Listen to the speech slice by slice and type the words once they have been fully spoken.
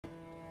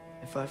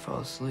if I fall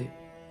asleep?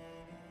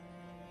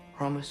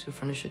 Promise you'll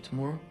finish it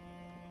tomorrow?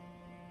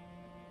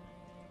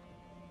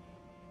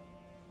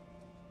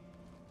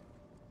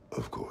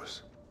 Of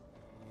course.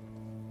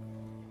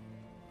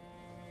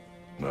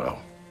 Now,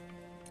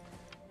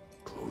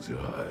 close your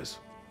eyes.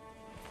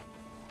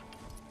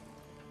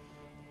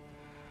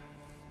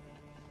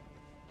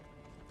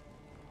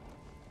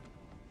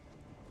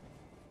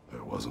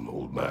 There was an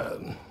old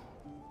man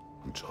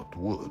who chopped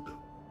wood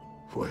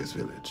for his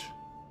village.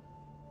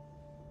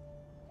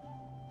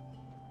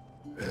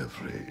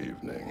 Every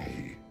evening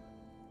he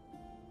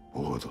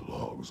bore the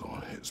logs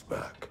on his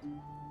back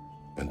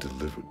and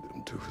delivered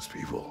them to his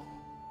people.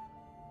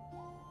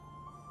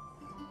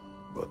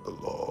 But the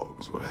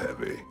logs were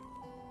heavy,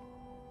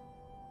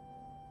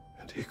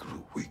 and he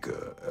grew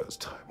weaker as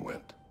time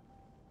went.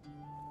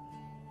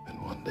 And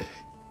one day,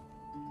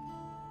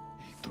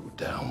 he threw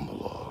down the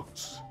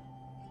logs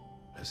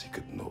as he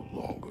could no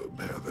longer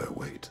bear their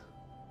weight.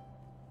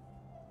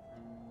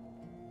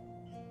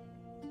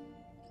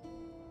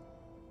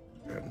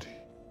 And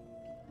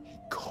he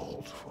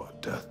called for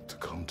death to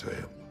come to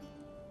him.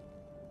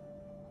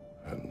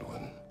 And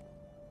when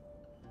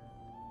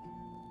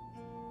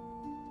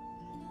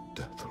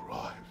death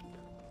arrived,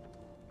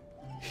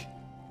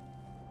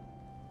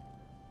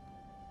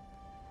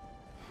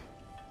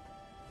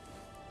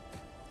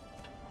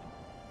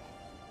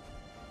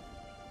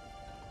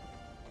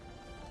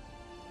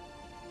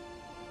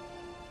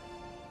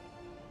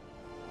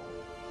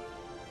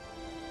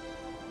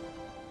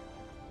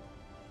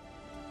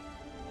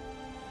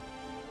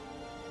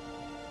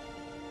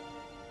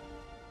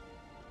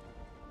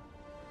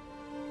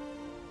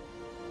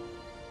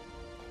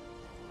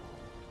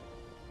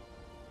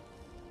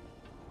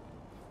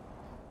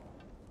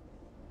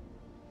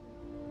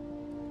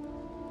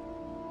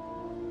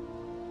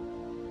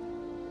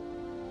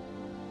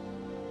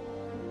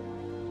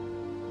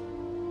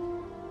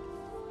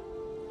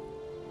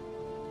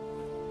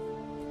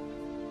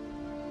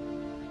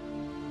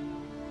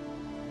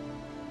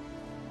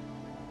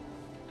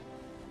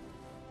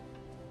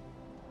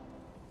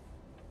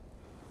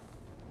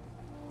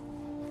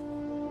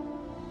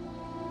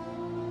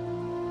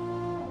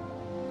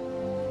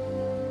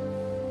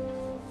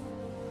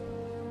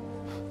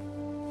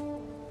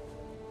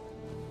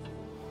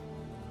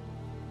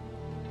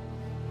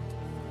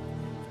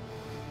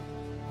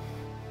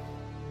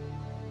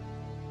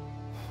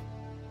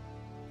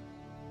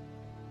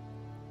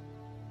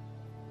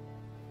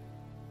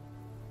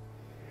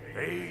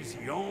 He's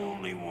the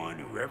only one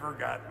who ever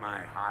got my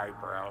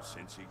highbrow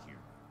sense of humor.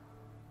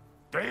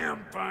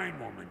 Damn fine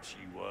woman she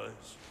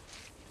was.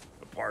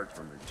 Apart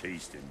from her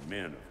taste in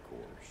men, of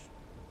course.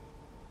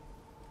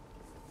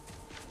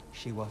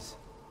 She was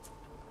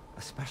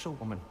a special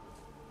woman.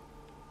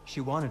 She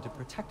wanted to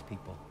protect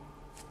people.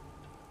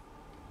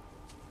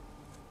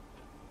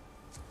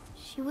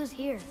 She was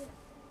here.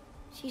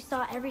 She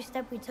saw every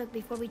step we took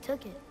before we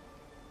took it.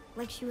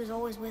 Like she was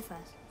always with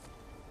us.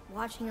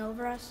 Watching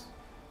over us.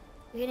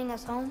 Leading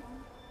us home.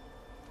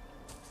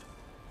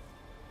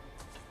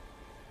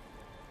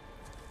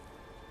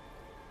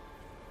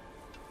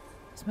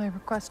 Does my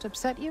request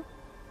upset you?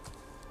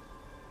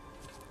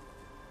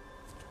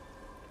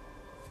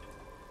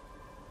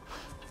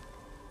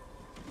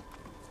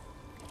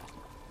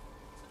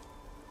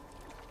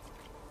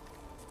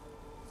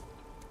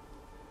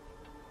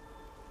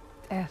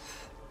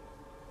 Death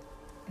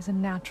is a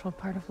natural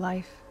part of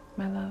life,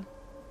 my love.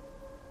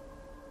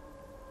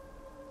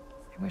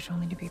 I wish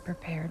only to be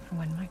prepared for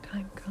when my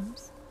time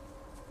comes.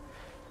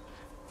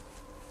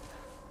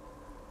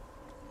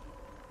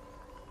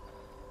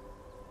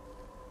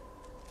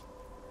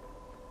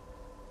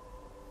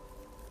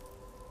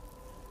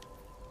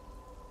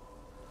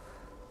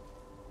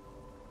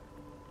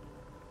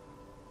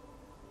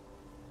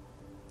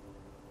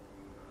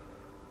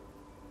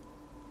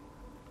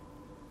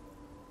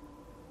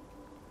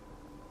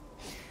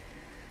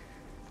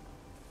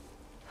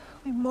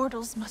 We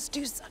mortals must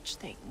do such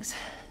things.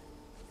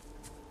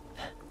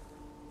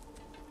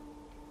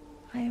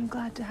 I am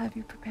glad to have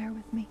you prepare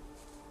with me.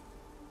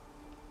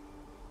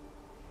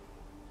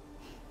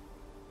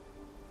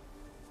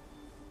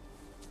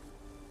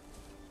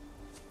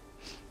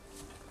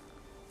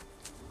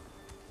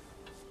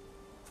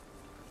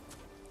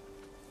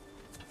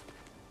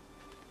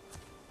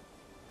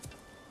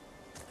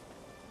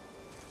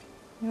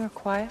 You are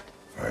quiet?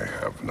 I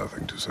have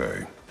nothing to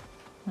say.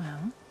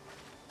 Well,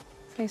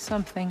 say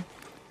something.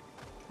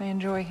 I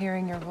enjoy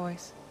hearing your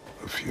voice.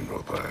 A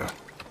funeral pyre.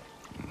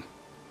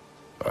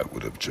 I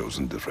would have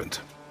chosen different.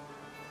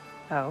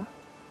 Oh?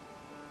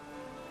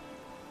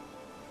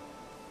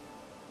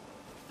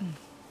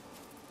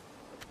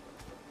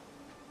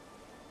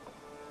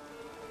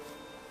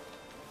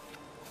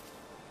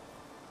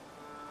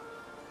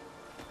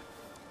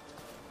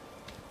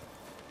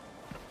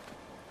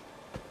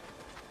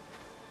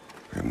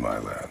 In my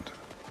land,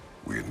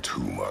 we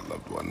entomb our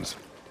loved ones.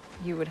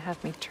 You would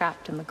have me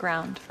trapped in the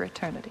ground for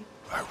eternity.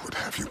 I would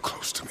have you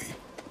close to me.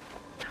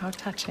 How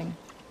touching.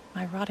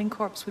 My rotting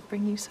corpse would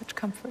bring you such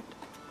comfort.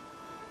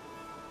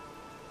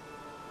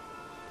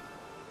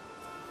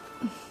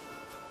 You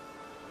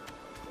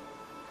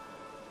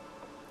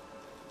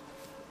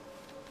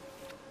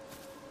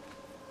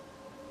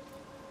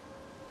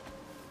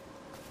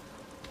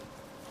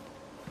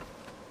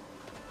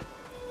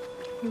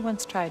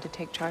once tried to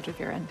take charge of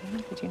your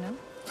ending, did you know?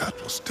 That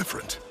was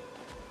different.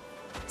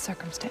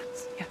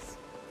 Circumstance, yes.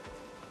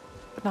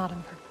 But not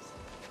on purpose.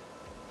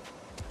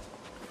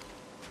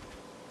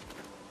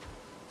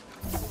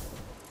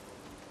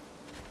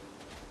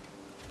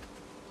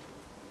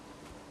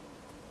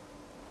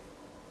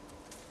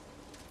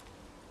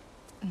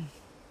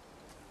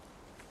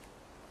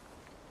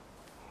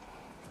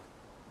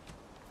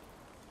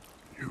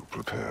 You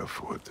prepare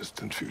for a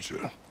distant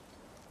future.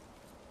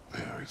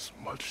 There is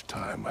much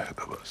time ahead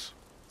of us.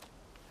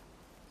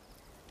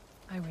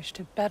 I wish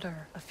to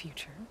better a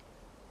future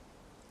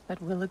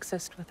that will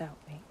exist without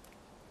me,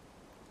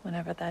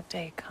 whenever that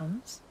day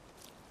comes.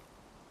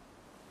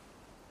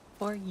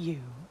 For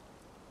you,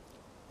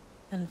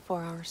 and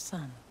for our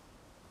son.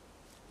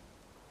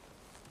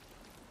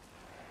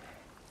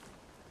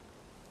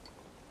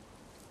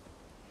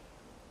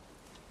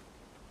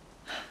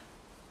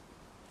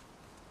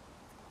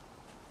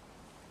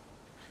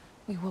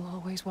 We will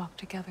always walk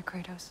together,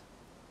 Kratos.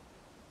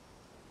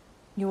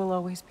 You will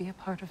always be a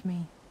part of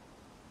me.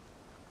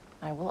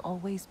 I will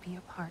always be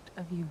a part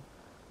of you.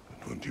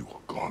 And when you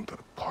are gone, that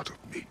part of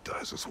me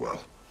dies as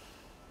well.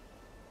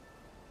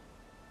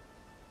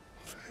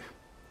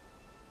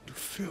 You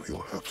feel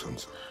your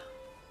absence.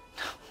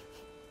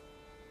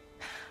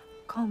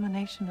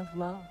 Culmination of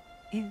love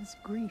is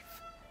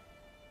grief.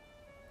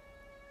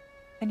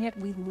 And yet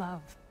we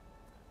love,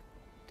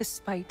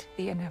 despite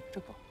the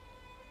inevitable.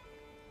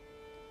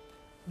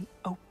 We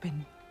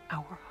open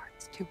our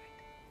hearts to it.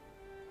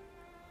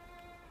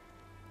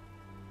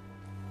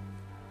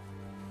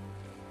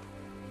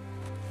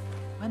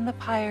 When the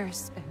pyre is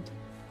spent,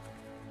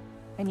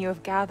 and you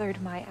have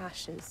gathered my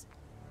ashes,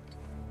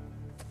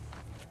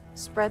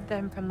 spread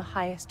them from the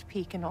highest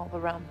peak in all the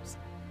realms.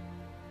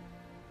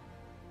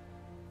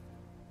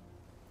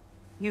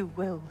 You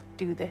will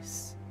do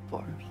this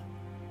for me.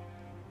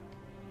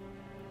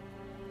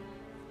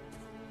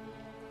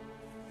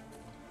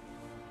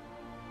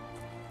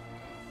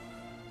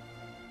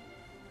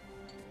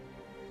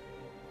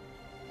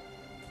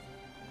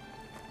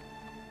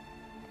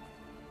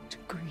 To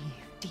grieve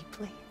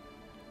deeply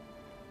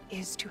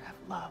is to have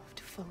loved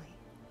fully.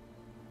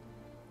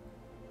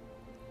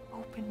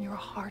 Open your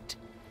heart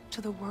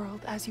to the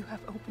world as you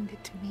have opened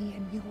it to me,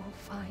 and you will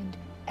find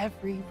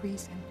every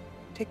reason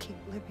to keep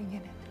living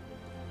in it.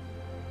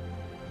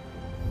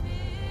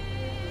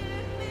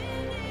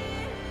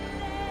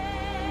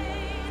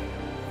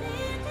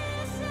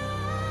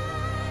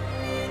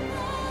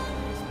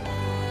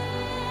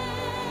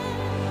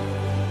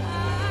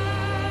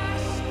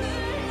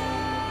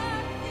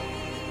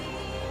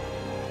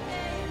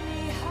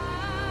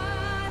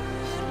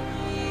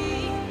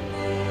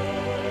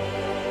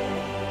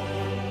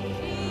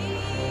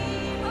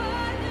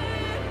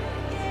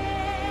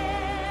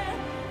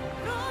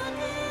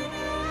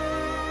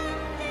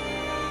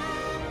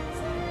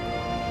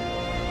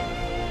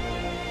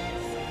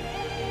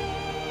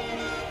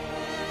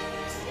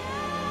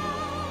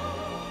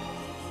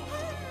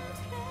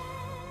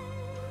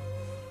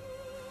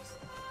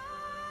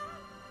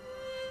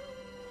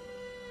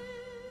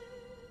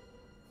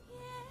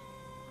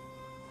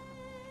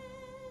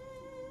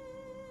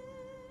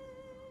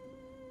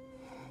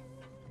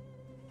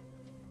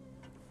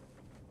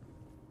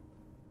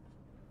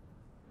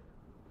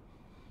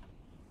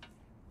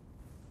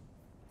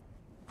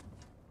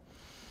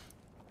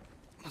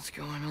 What's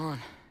going on?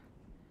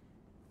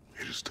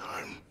 It is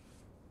time.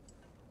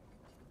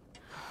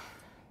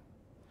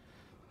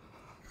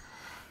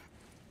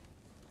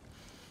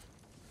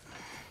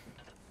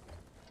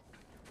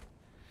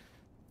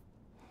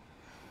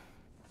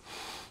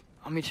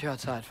 I'll meet you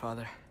outside,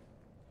 Father.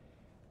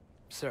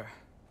 Sir.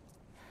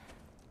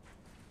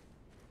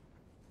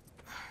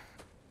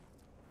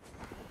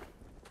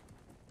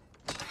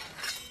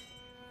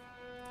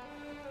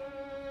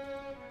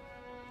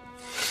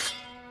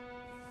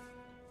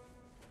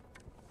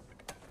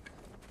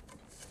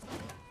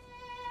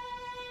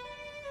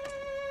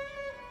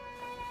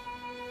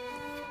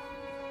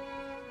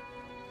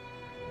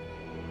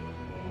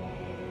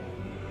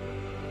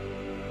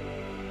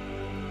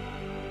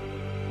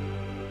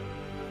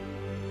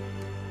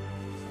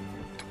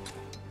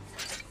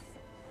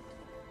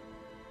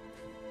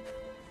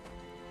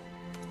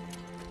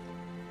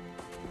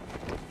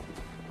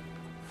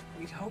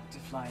 We'd hoped to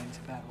fly into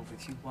battle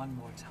with you one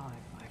more time,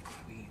 my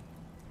queen.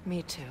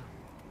 Me too.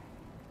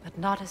 But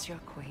not as your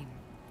queen.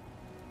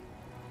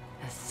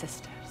 As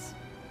sisters.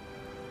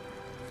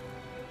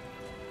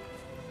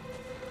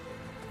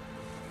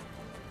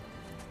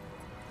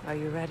 Are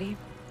you ready?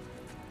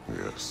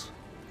 Yes.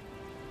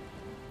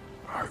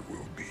 I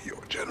will be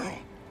your general.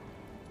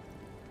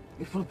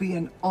 It will be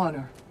an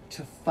honor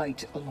to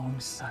fight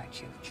alongside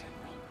you,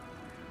 General.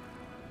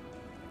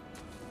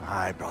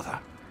 Aye, brother.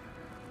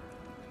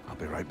 I'll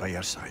be right by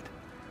your side.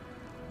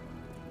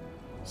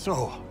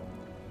 So,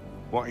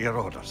 what are your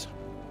orders?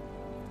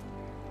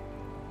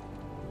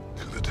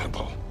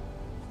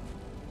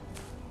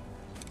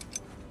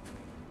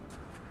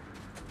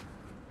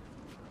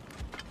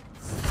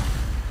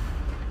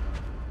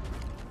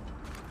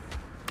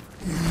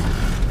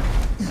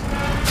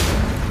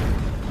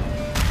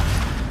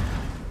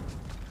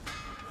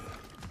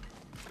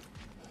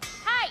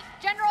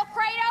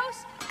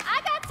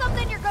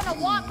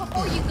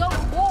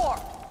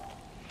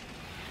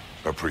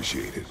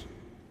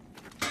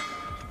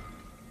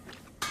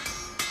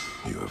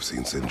 You have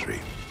seen Sindri.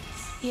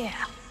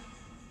 Yeah.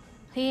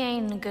 He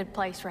ain't in a good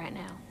place right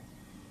now.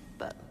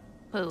 But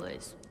who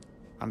is?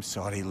 I'm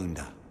sorry,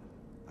 Lunda.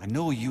 I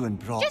know you and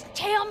Brock... Just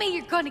tell me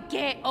you're gonna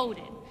get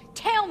Odin.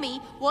 Tell me,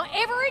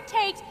 whatever it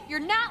takes,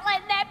 you're not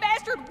letting that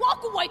bastard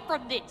walk away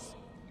from this.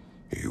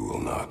 You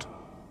will not.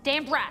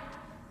 Damn right.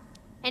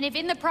 And if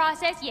in the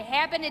process you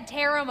happen to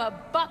tear him a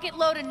bucket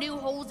load of new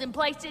holes in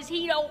places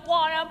he don't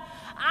want them,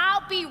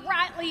 I'll be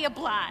rightly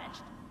obliged.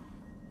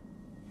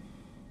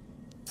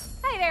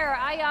 Hey there,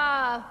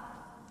 I,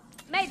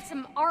 made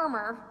some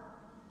armor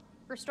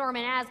for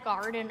storming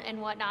Asgard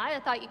and whatnot. I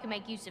thought you could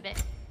make use of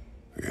it.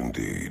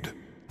 Indeed.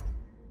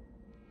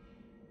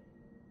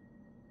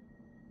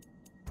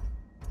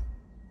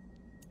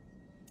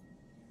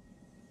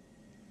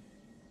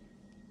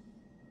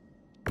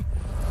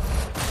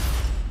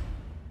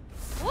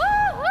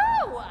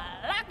 Woohoo!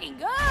 Looking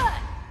good!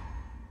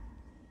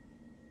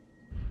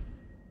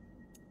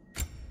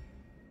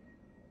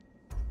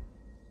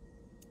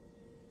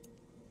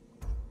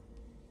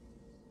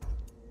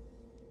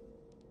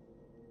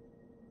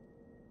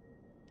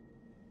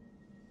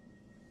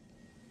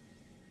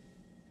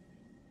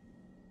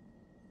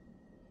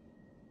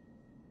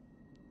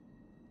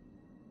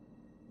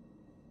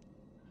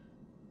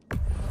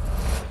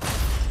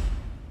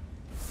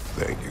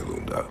 Thank you,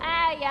 Lunda.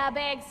 Yeah,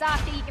 big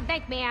softy, you can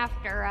thank me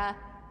after,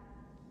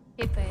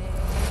 if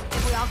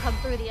we all come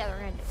through the other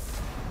end.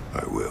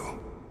 I will.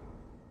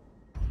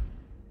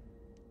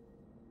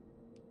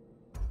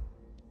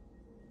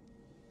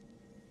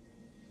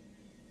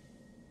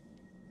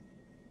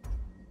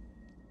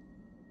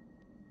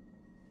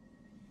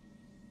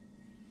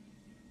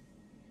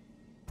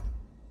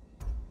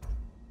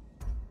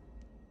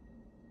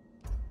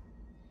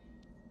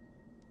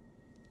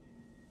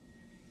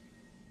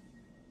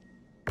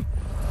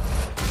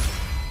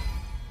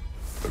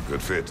 A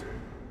good fit.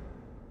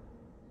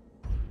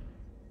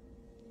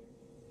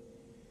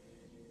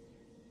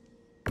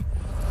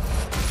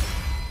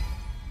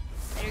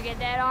 Better get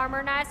that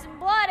armor nice and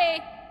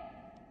bloody.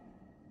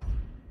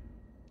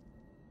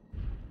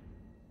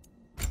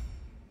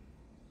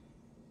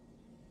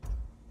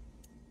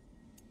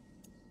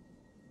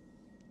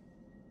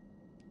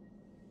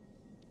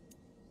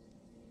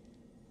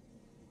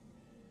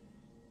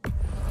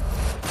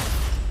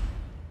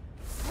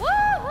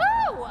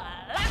 Woohoo!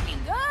 Looking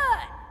good!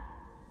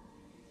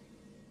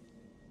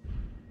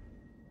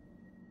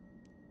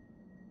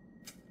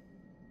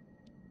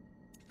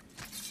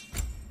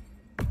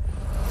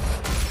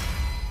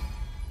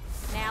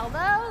 Now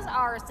those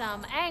are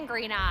some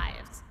angry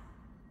knives.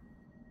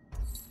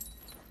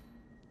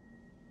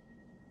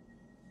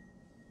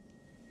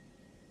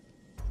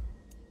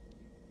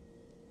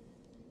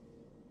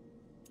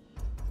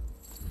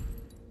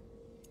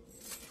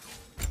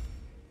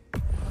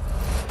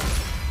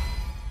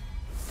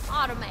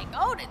 Ought to make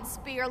Odin's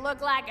spear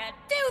look like a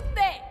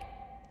toothpick.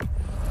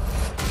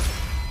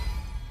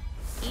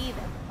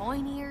 Even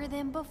pointier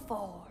than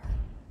before.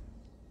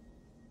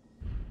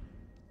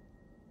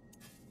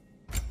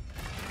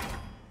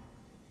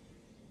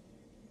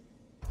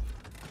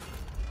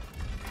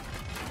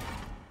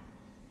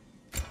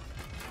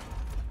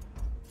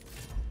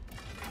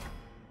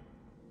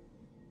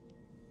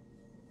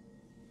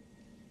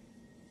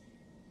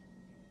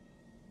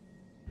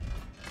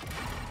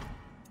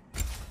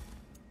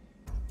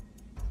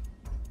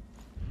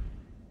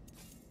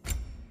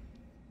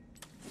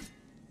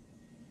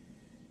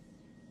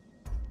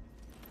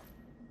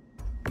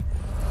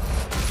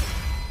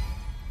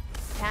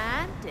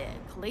 Time to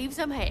cleave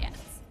some heads.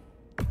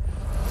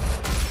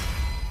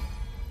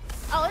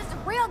 Oh, this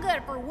is real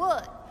good for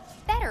wood.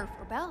 Better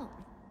for bone.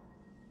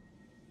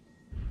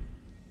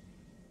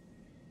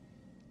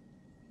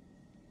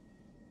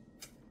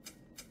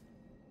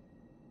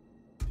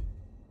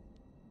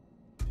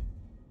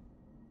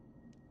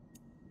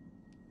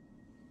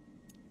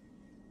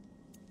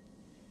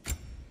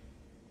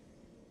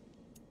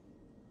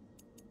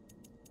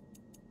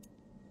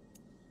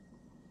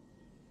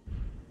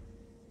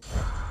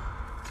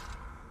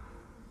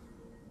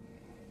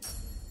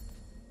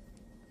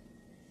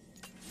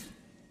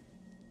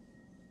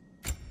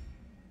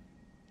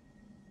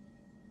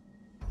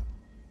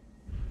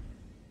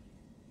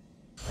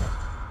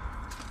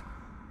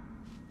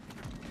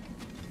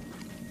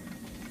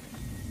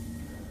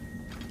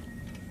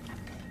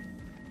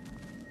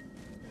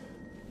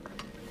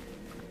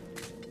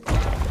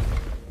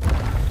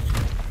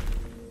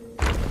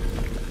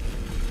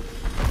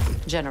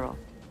 General.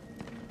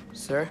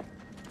 Sir?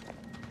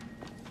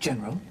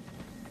 General?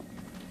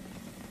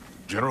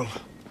 General?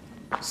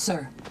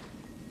 Sir.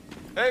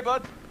 Hey,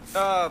 bud.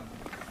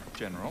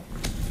 General.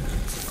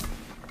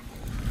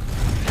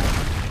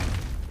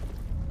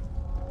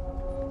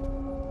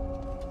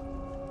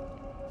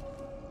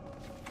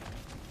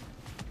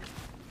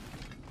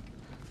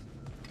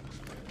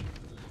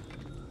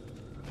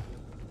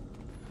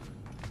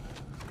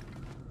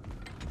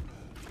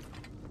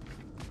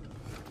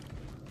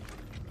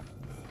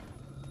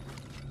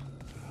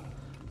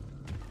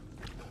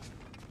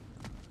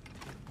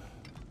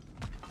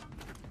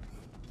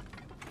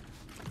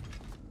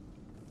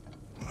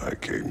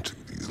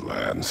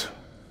 plans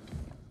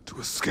to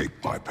escape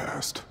my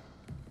past,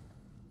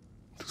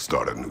 to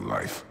start a new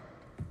life.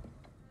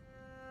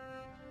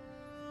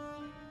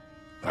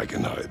 I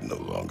can hide no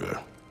longer.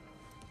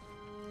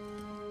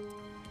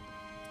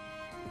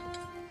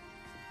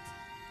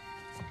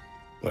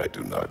 I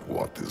do not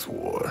want this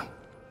war.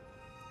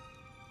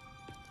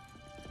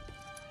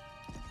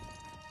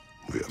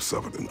 We have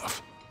suffered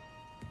enough.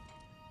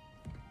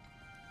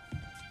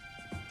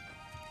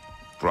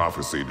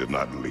 Prophecy did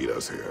not lead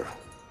us here,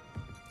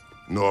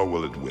 nor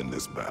will it win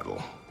this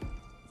battle.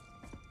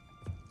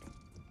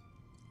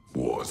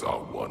 Wars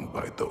are won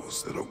by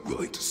those that are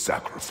willing to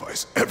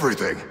sacrifice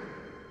everything.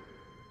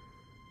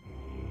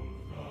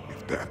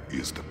 If that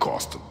is the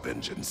cost of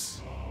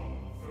vengeance,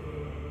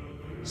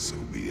 so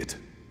be it.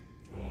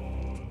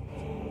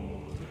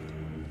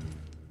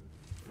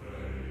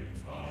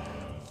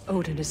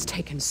 Odin has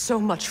taken so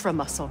much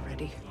from us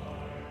already.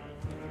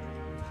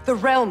 The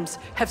realms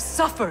have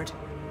suffered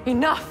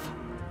enough.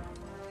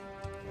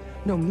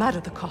 No matter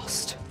the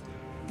cost.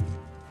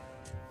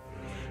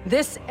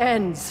 This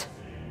ends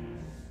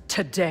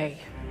today.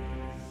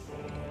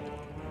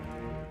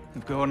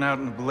 If going out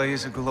in a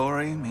blaze of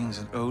glory means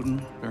that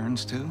Odin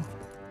burns too,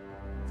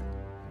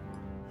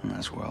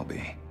 that's where I'll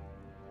be.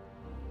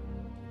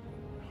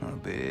 A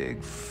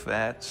big,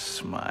 fat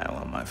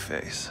smile on my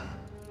face.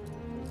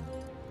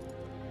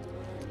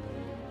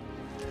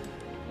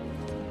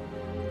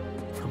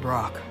 For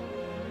Brock.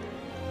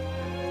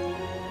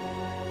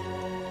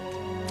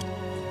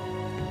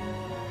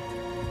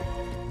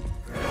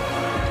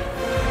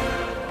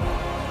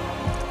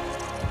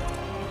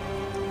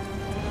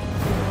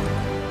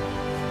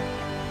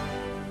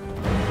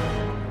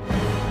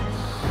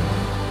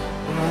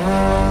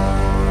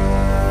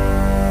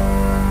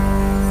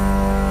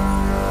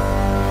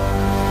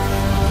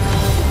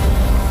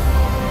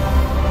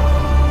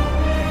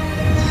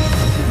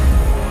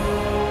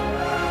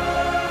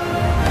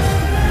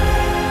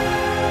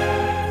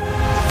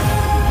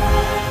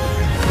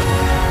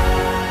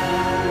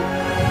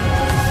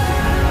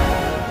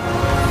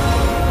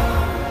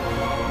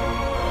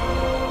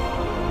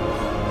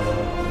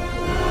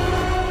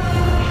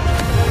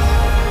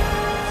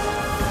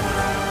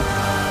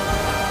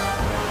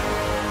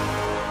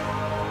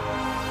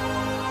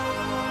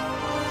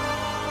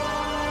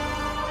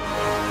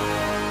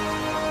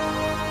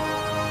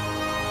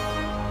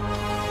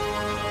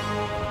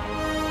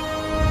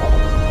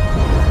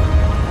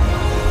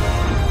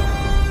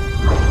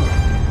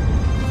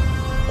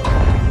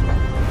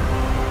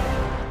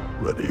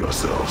 Ready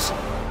yourselves.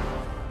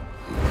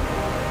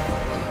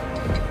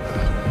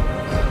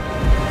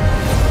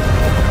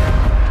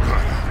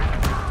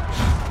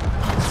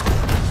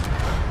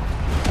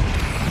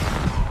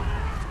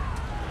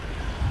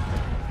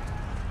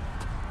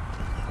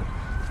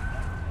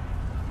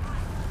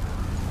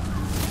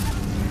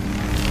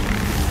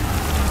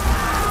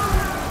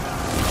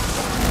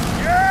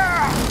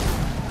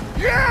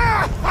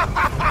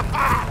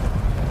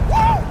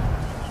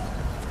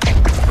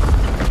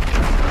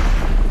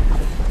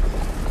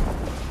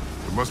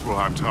 The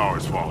Muspelheim Tower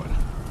has fallen.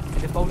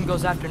 If Odin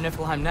goes after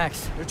Niflheim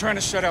next, They're trying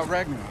to shut out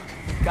Ragnarök.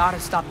 gotta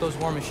stop those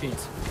war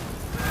machines.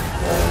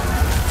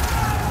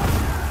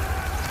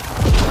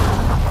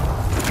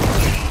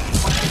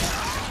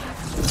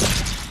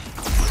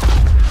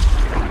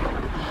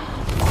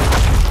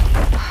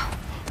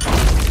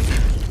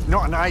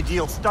 Not an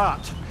ideal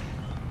start.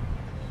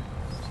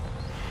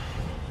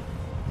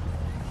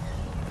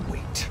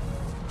 Wait.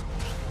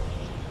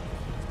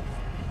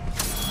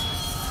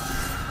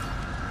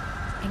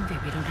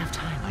 Ingrid, we don't have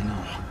time. I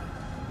know.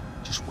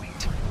 Just wait.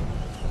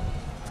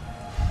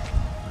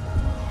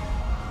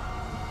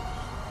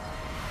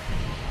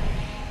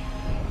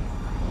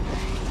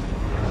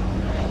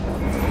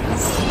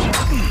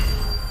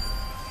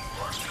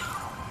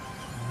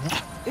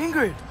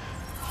 Ingrid!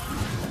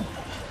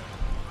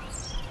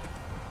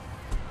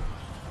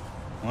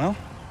 Well,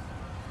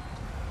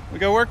 we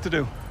got work to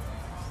do.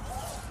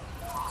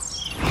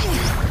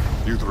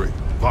 You three,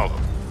 follow.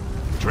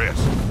 Atreus.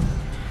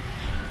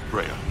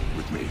 Freya,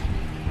 with me.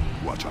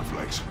 Watch our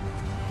flanks.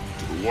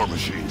 To the war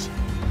machines.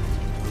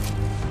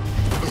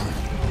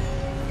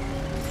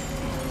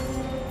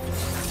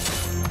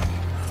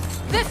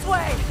 This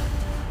way!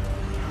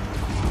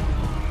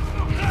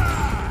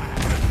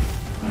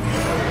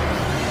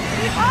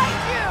 Behind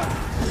you!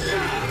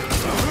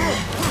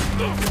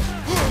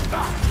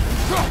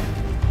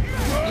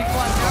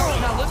 Niflheim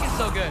Tower's not looking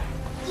so good.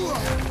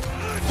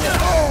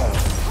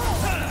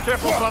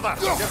 Careful, brother.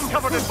 You're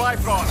covered in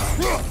Bifrost.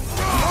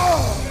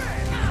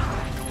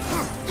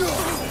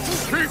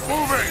 Keep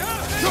moving!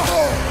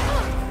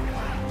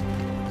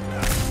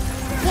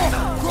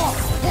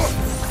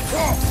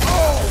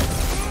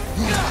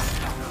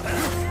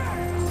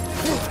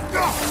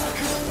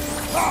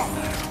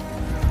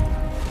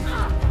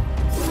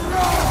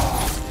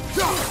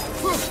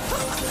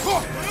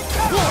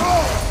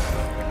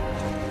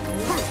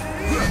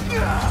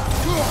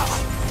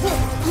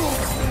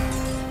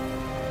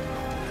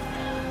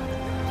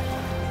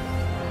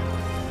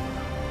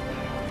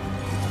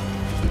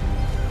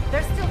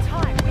 There's still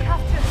time.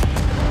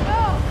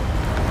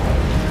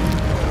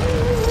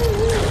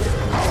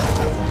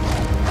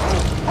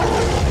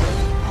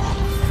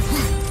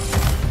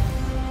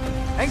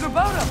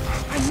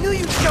 I knew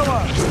you'd show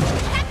up!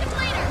 Active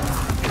leader!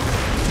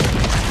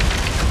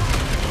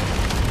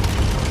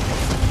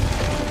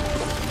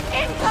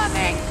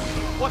 Incoming!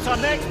 What's our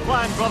next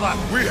plan, brother?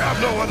 We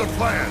have no other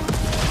plan.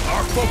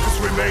 Our focus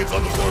remains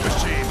on the war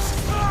machines.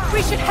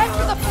 We should head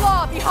for the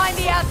flaw behind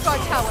the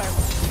Asgard Tower.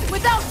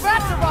 Without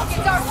Ragnarök,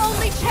 it's our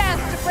only chance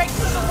to break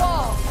through the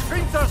wall.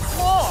 Peter's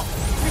flaw!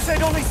 You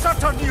said only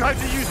Surtur knew how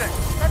to use it.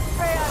 That's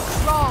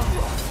Freya's wrong.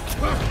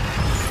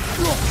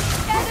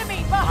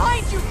 Enemy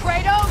behind you,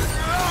 Kratos!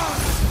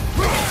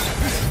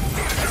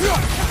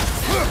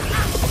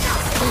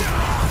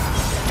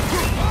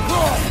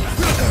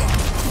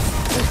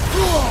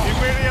 You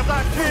weary of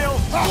that kill?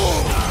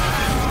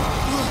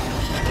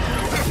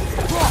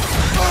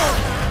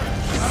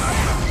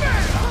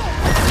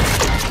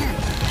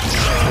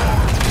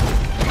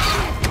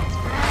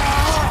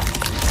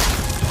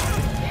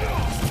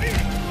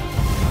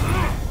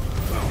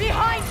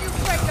 Behind you,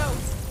 Kratos!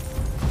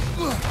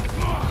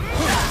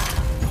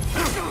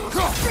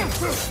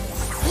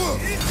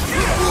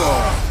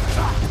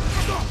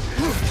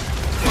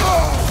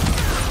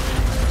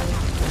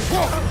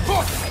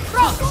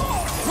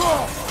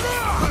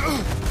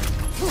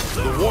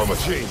 The war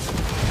machines.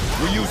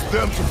 We use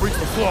them to breach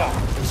the flaw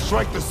and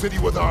strike the city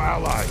with our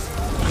allies.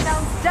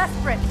 Sounds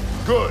desperate.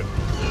 Good.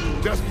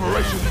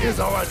 Desperation is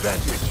our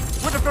advantage.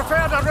 Would have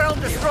preferred a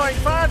realm-destroying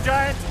fire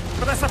giant,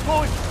 but I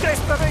suppose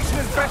desperation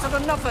is better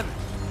than nothing.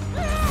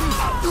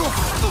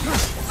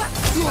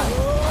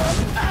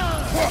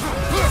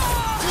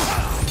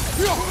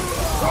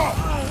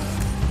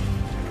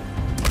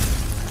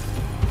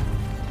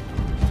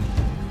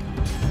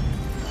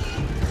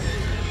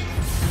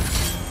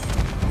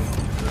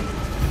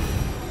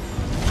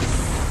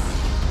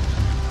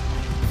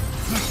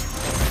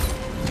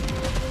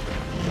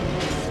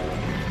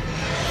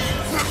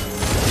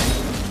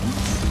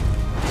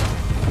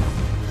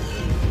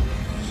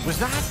 Was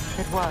that?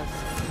 It was.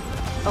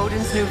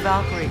 Odin's new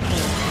Valkyrie came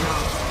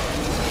beyond.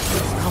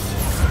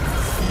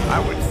 I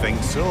would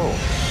think so.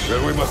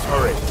 Then we must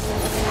hurry.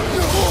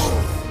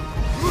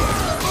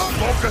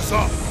 Focus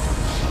up!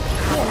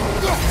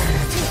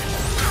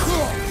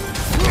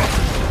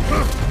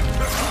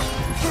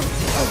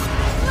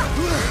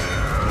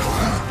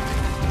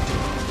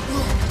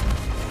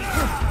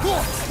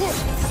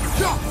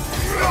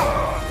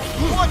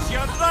 Watch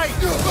your right!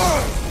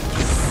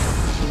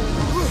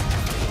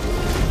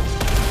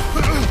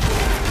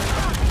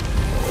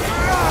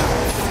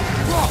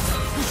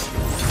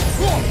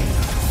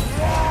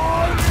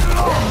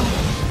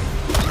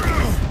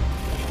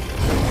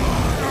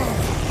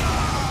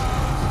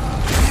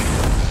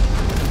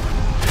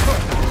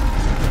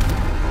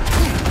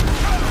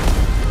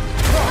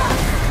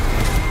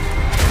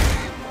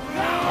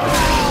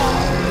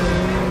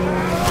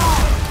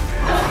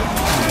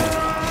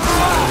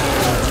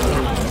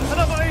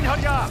 Another in,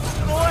 Harya!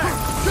 To the left!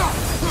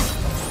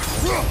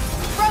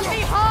 From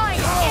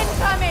behind!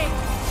 Incoming!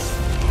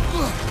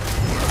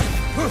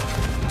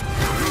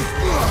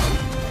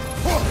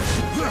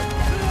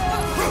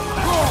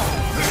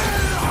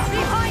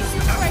 Behind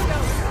you,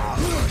 Kratos!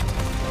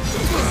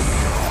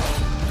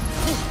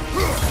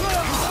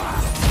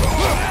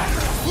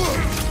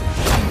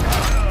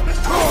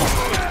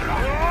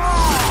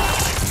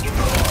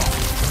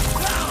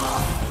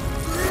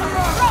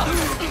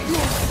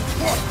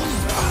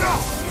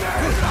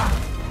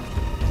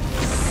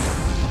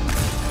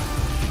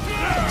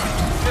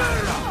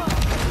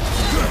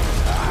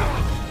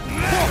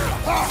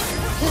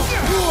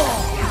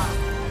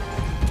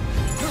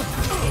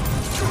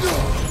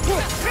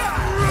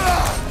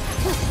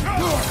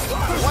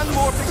 One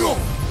more to go!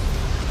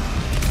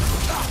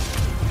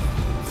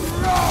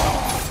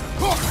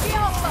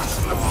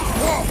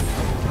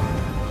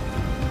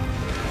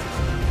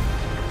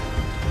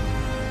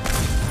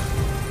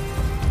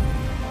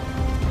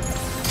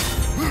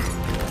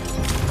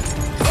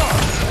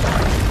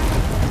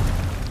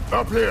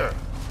 Up here!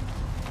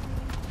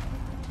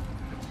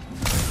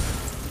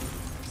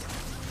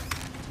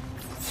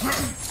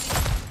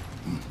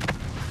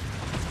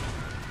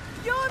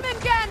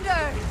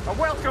 Jormungandr! A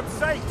welcome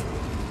sight,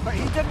 but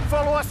he didn't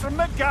follow us from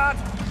Midgard.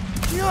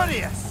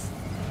 Curious!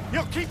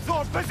 He'll keep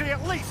Thor busy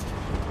at least.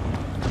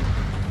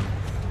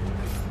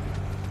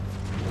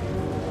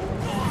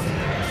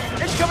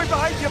 Incoming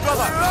behind you,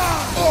 brother! No!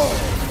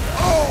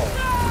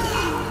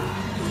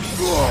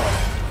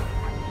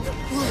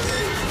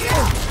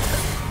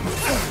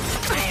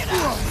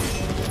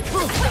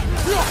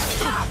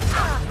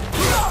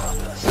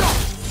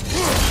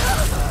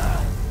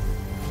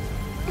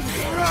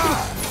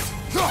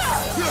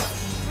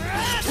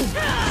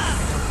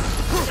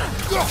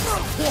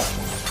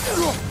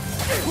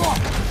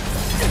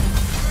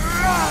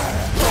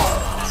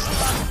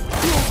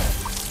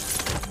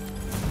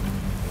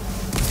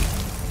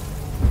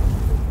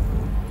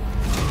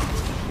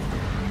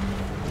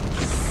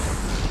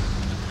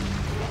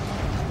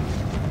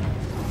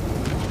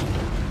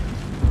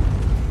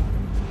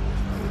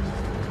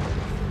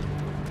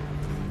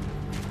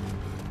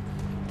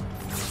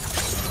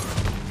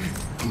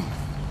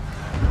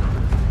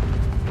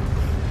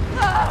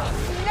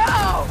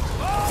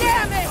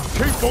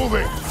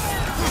 Moving!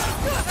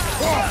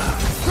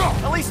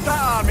 At least that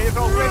army is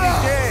already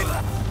dead!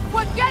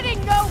 We're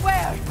getting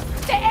nowhere!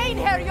 The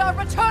Einherjar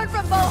return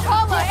from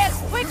Valhalla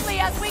as quickly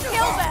as we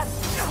kill them!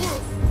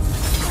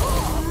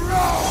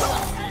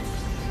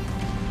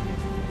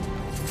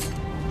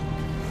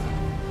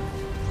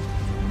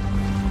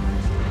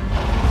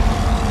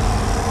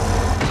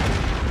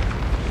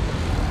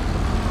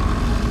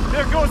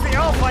 There goes the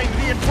Alpine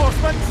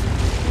reinforcements!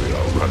 We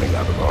are running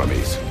out of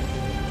armies.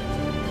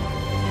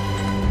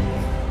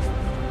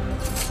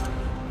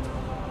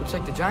 Looks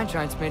like the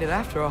Giants made it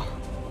after all.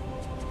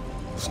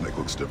 Snake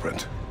looks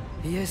different.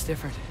 He is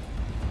different.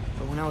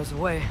 But when I was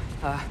away,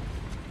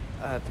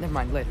 never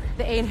mind, later.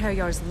 The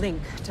Einherjar's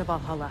link to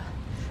Valhalla.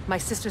 My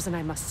sisters and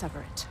I must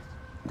sever it.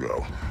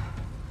 Go.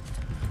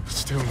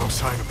 Still no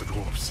sign of the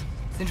dwarves.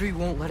 Sindri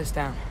won't let us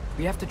down.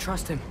 We have to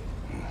trust him.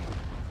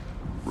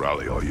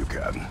 Rally all you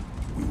can.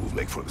 We will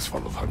make for this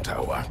funnel of Hunt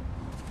Tower.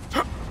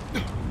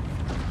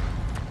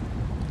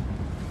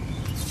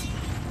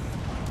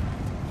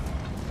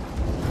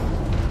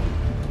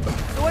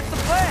 So what's the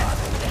plan?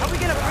 How are we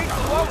gonna breach the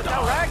wall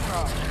without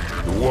Ragnarok?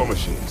 The war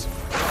machines.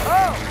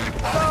 Oh,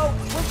 so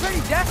we're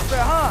pretty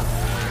desperate, huh?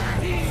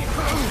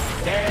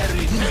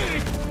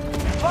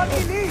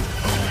 Fucking neat!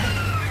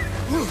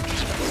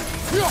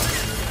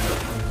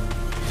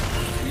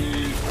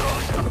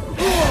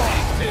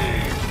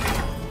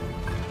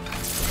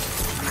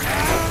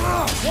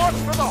 Watch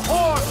for the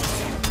horse!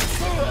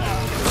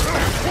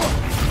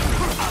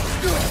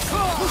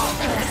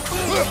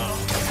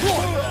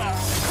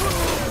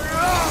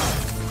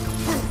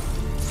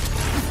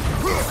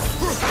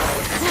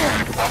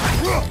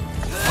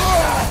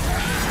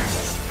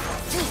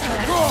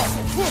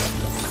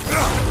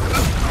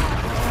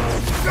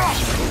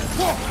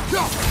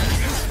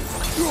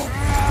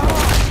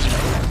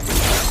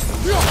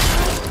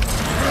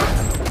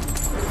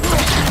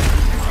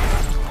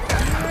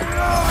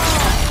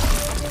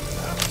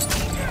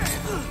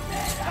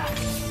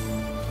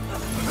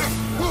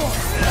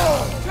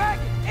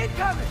 Dragon,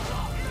 incoming!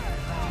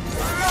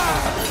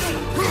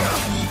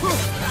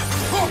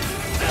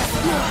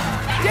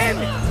 Damn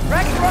it!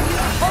 Ragnarok is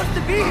supposed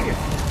to be here!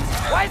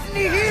 Why isn't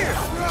he here?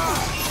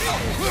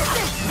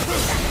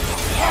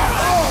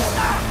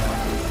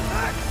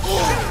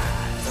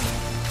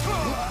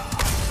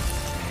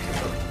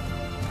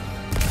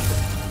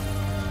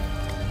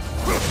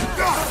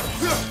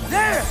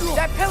 There!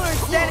 That pillar is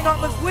standing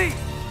on the fleet!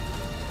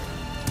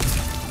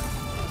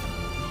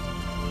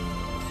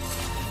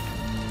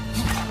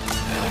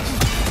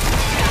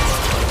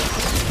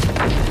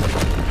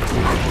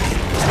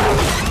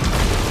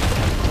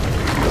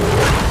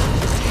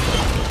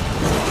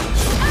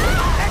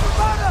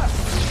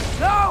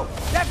 No!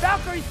 That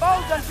Valkyrie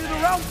falls onto the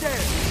realm there!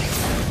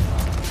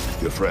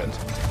 Your friend.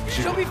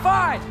 She'll be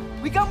fine!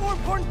 We got more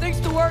important things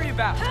to worry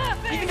about!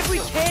 Even if we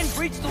can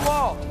breach the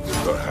wall!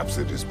 Perhaps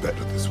it is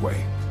better this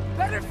way.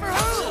 Better for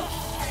who?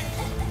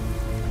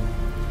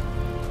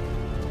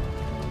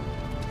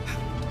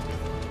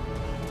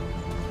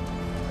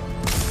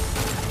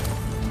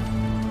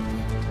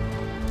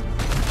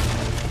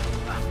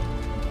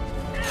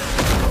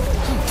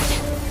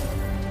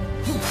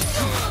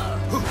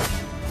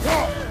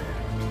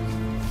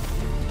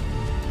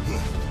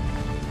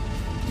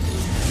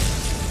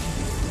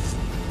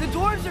 The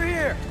dwarves are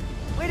here!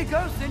 Way to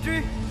go,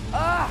 Sindri!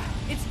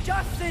 It's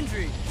just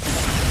Sindri!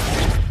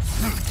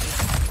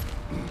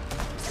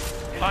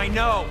 I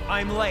know,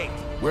 I'm late.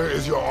 Where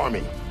is your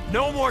army?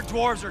 No more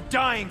dwarves are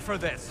dying for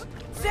this.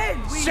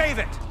 Save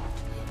it!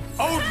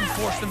 Odin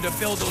forced them to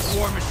build those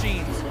war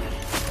machines.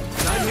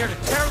 And I'm here to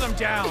tear them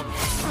down.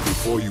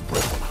 Before you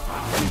break them,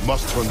 we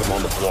must turn them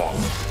on the wall.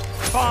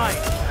 Fine.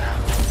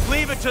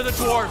 Leave it to the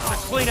dwarves to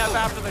clean up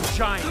after the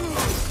giants.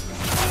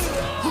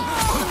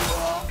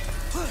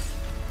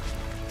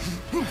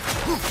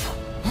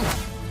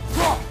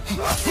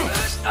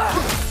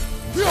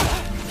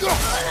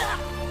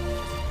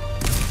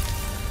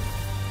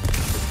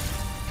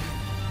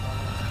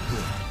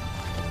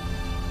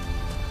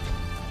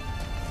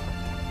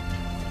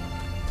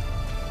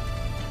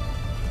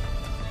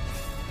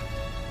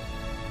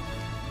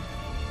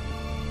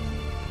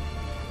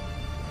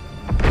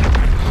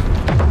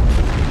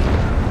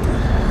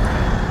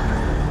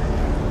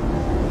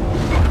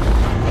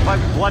 About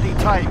bloody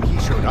time he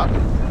showed up.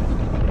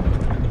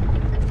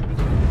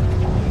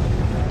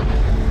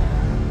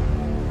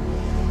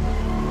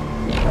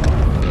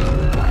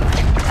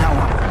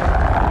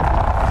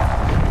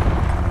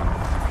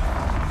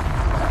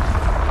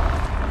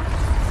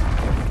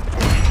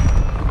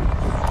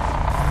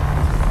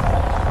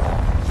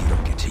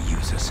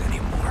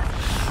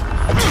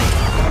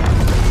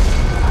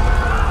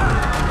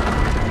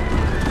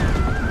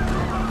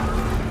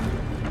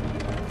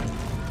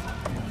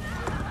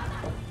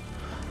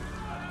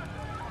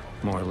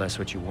 More or less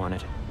what you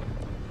wanted.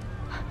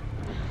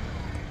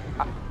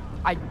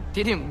 I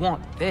didn't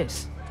want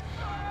this.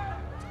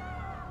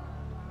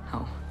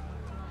 Oh.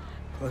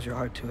 Close your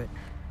heart to it.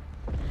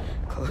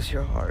 Close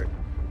your heart.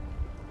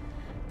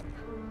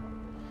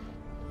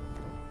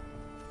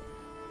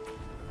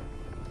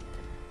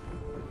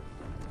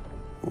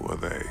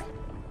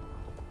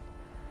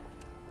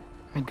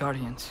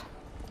 Midgardians.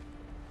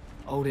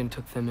 Odin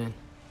took them in.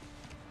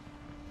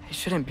 They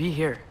shouldn't be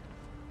here.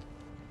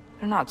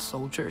 They're not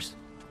soldiers.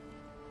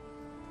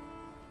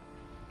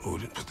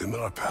 Odin put them in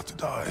our path to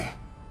die.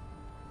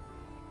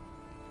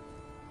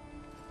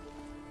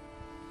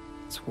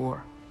 It's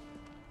war.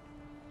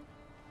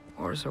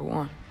 Wars are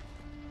won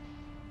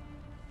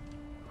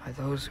by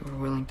those who are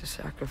willing to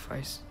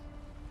sacrifice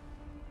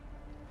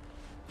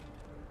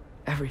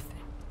everything.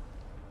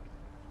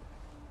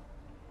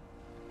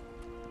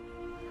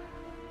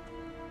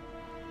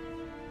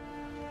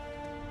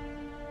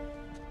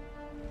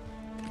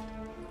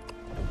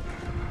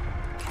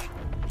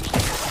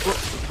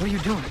 What are you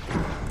doing?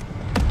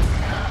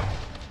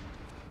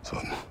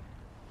 Son,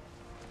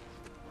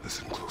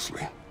 listen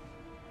closely.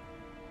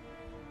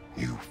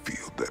 You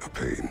feel their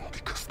pain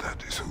because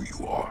that is who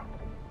you are.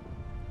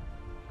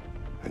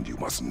 And you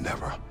must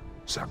never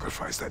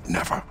sacrifice that.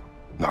 Never.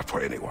 Not for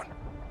anyone.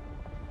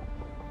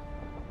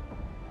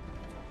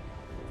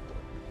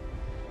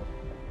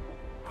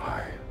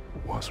 I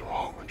was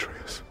wrong,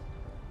 Atreus.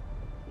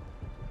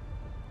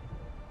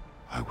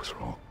 I was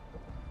wrong.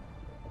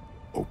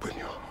 Open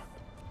your heart.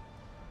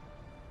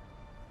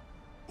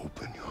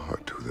 Open your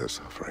heart to their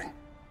suffering.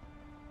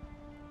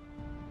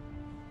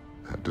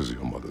 That is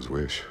your mother's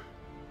wish.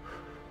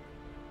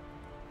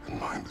 And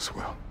mine as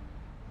well.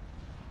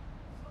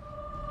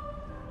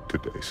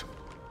 Today, son.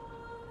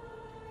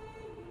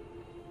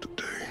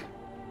 Today,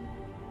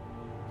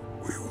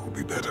 we will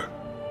be better.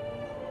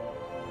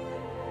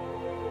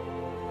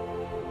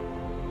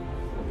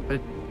 But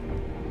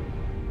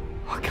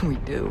what can we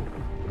do?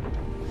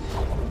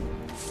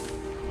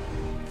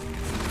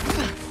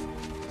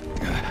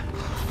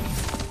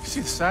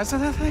 See the size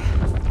of that thing?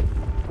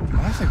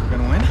 Well, I think we're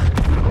gonna win.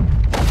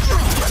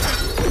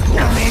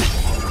 I mean,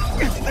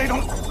 if they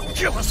don't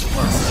kill us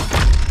first.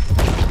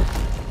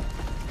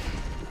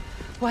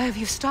 Why have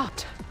you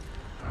stopped?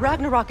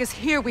 Ragnarok is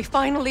here. We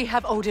finally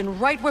have Odin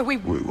right where we...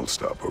 We will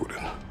stop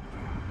Odin.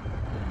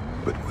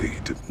 But we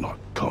did not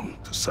come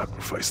to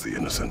sacrifice the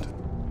innocent.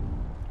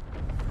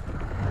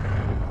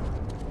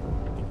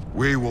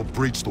 We will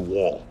breach the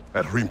wall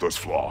at Hrimthor's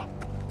Flaw.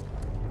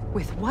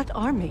 With what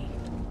army?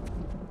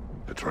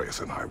 Atreus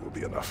and I will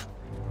be enough.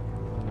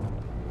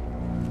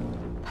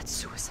 That's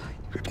suicide.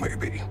 It may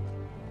be.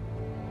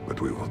 But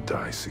we will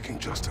die seeking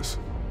justice,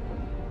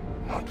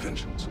 not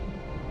vengeance.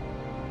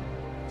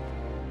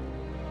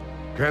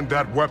 Can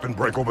that weapon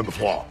break open the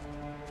flaw?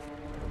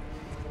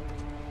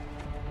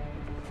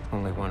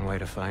 Only one way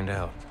to find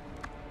out.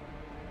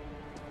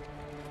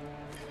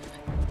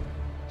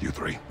 You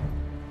three.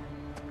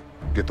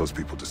 Get those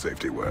people to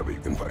safety wherever you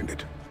can find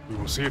it. We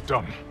will see it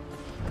done.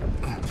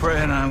 Freya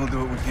and I will do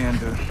what we can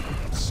to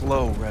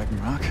slow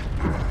Ragnarok.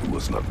 He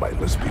was not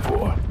mindless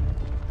before.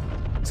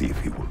 See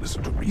if he will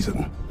listen to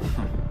reason.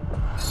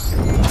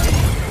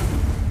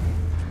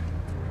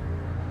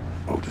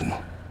 Odin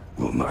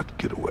will not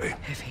get away.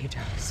 If he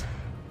does,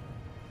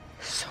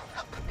 so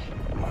help me.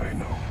 I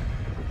know.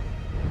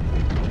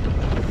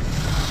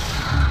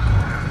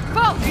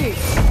 Valky!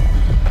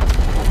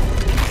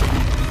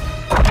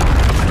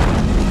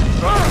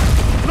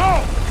 No!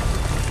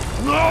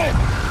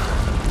 No!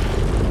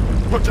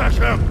 Protect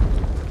him!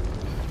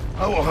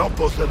 I will help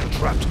those that are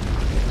trapped.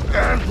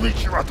 And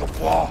meet you at the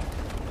flaw.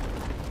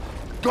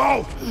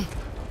 Go!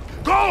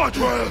 Go,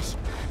 Atreus!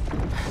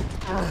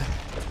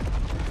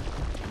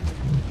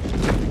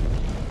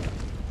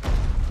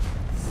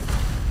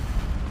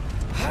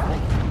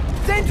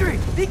 Sentry!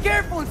 Be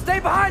careful and stay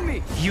behind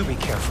me! You be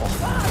careful.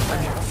 I'm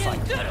here to fight.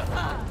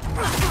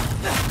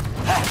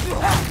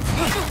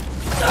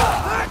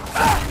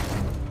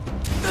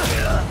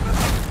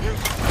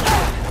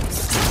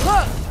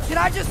 Look! Can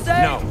I just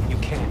say... No, you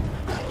can't.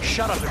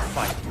 Shut up and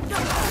fight.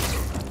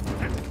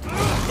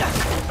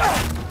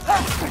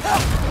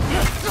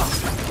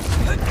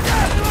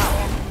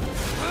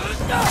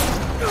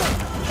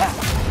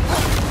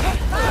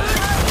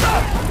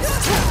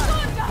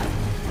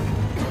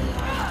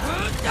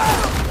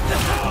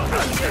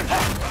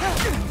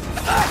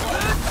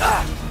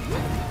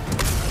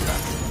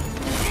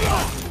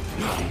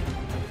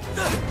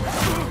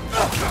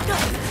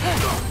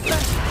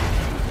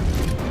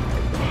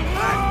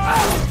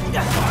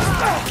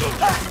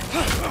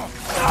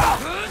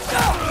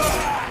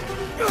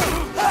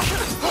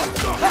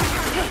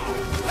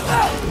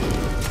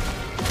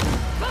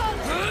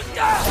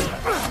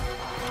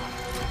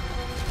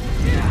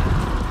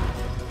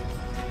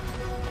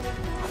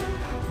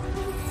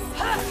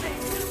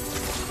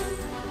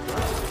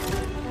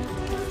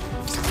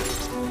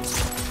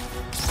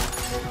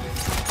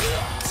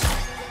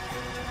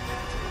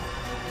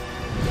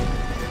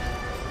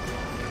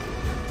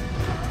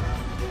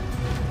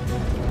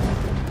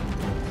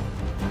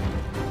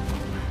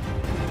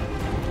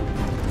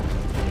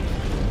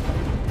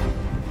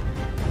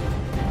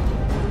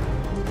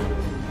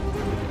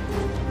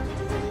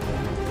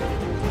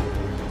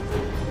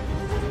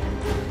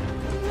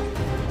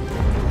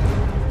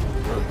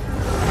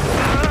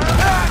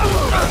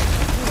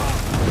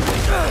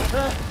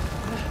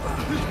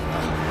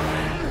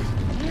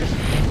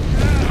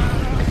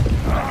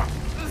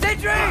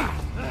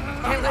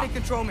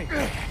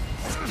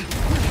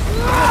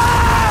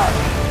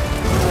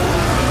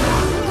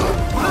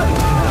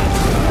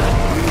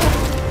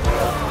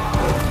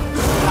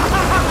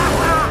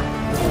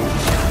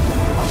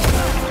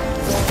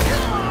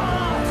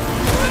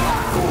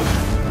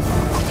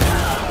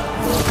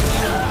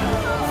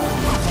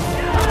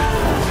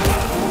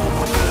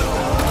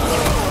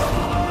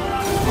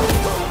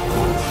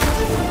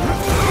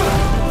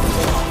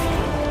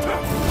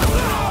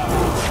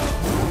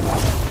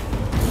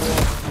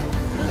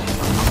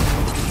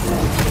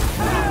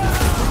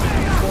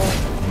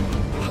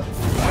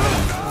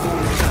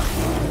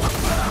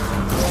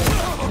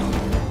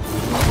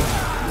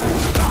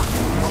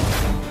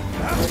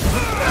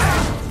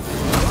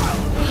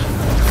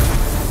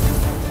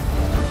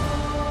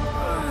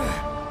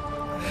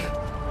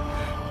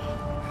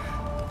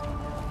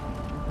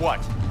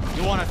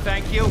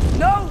 like you?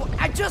 No,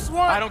 I just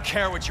want... I don't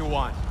care what you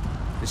want.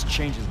 This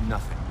changes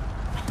nothing.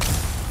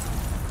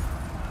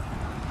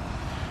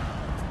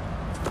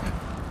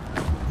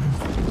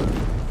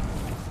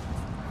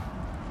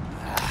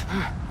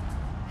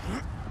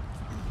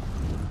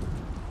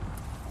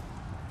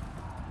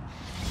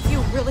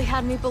 You really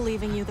had me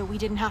believing you that we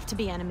didn't have to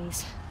be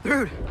enemies.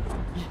 Dude,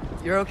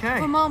 you're okay.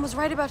 My mom was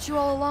right about you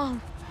all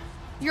along.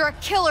 You're a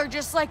killer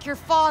just like your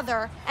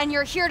father, and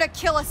you're here to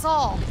kill us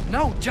all.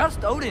 No,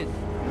 just Odin.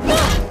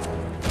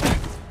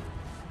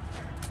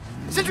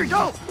 Sindri,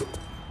 don't!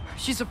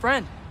 She's a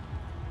friend.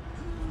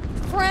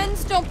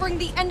 Friends don't bring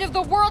the end of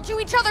the world to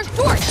each other's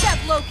doorstep,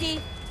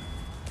 Loki!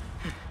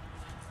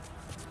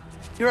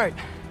 You're right.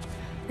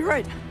 You're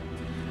right.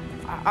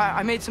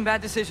 I made some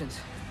bad decisions.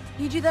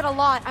 You do that a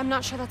lot. I'm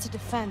not sure that's a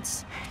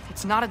defense.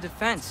 It's not a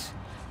defense.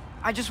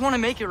 I just want to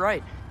make it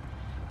right.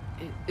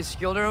 Is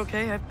Skilder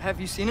okay? Have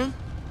you seen him?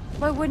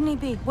 Why wouldn't he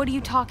be? What are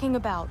you talking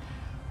about?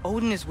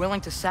 Odin is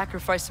willing to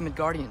sacrifice the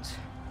Midgardians.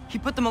 He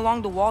put them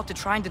along the wall to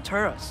try and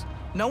deter us,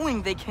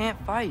 knowing they can't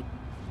fight.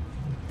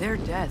 Their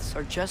deaths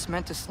are just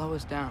meant to slow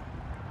us down.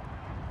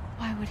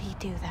 Why would he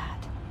do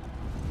that?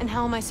 And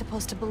how am I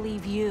supposed to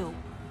believe you?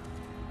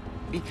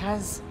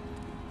 Because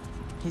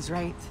he's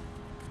right.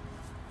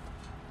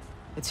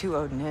 It's who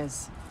Odin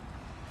is.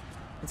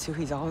 It's who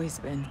he's always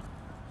been.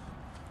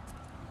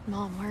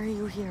 Mom, why are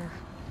you here?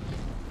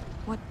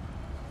 What?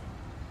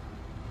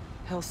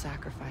 He'll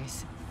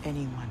sacrifice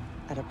anyone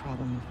at a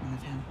problem in front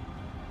of him.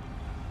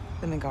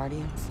 The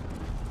Midgardians.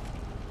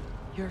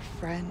 Your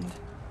friend.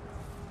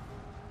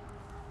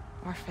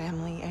 Our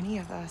family, any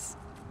of us.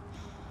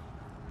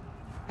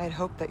 I had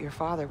hoped that your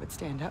father would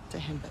stand up to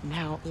him, but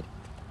now it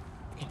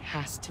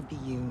has to be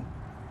you.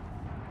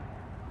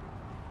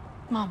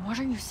 Mom, what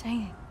are you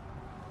saying?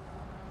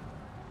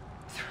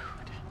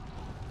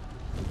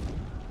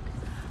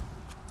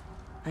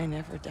 I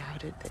never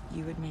doubted that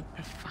you would make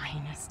the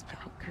finest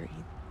Valkyrie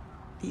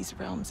these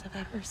realms have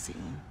ever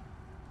seen.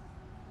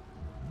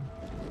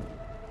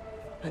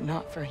 But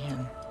not for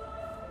him.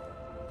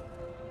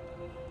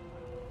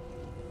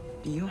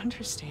 Do you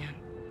understand?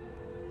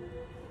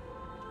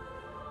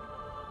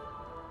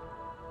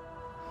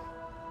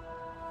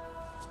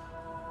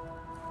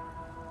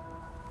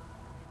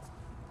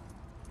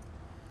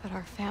 But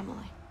our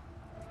family.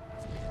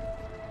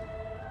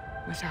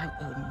 Without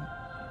Odin,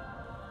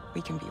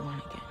 we can be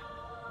one again.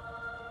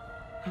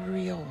 A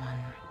real one.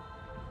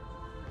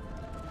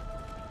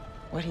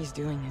 What he's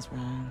doing is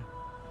wrong.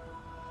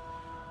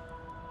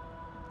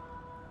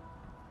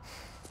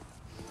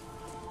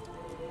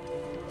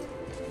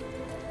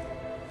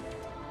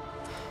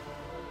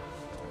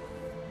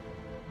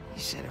 He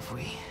said if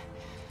we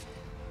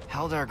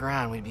held our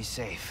ground, we'd be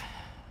safe.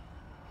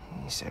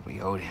 He said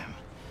we owed him.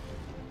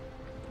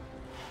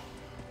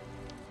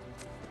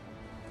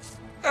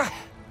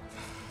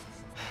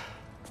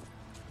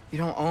 You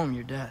don't owe him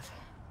your death.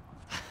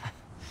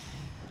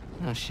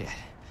 No shit.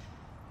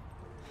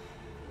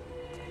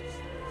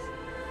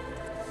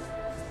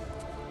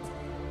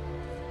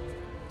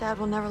 Dad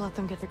will never let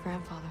them get their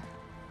grandfather.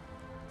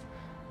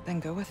 Then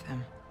go with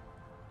him.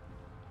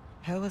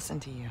 He'll listen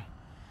to you.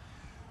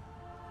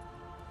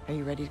 Are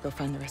you ready to go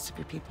find the rest of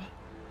your people?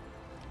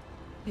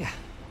 Yeah.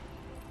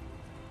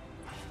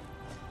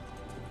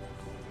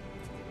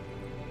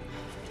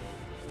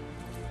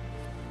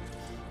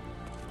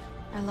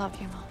 I love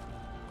you, Mom.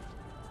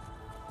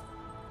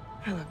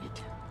 I love you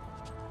too.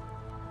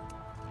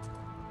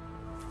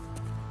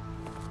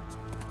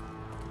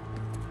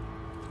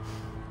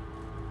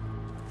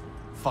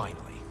 Finally.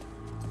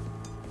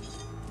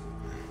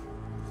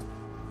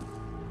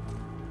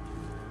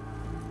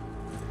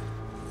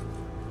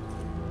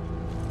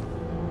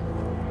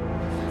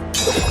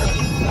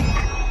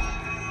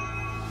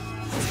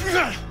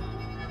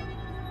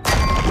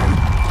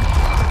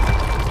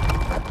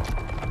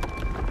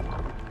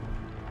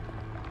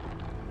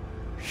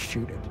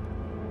 Shoot it.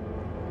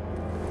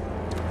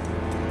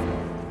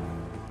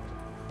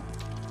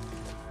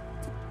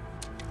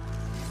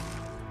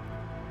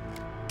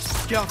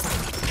 Go.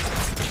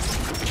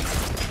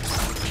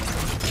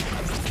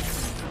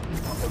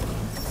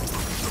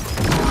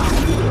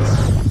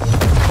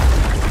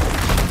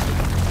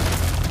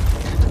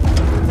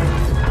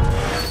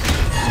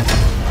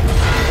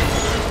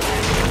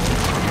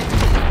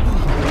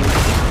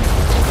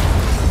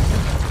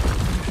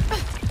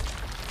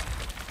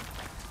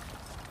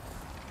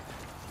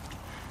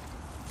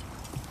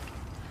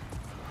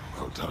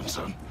 Well done,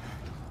 son.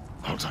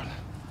 Well done.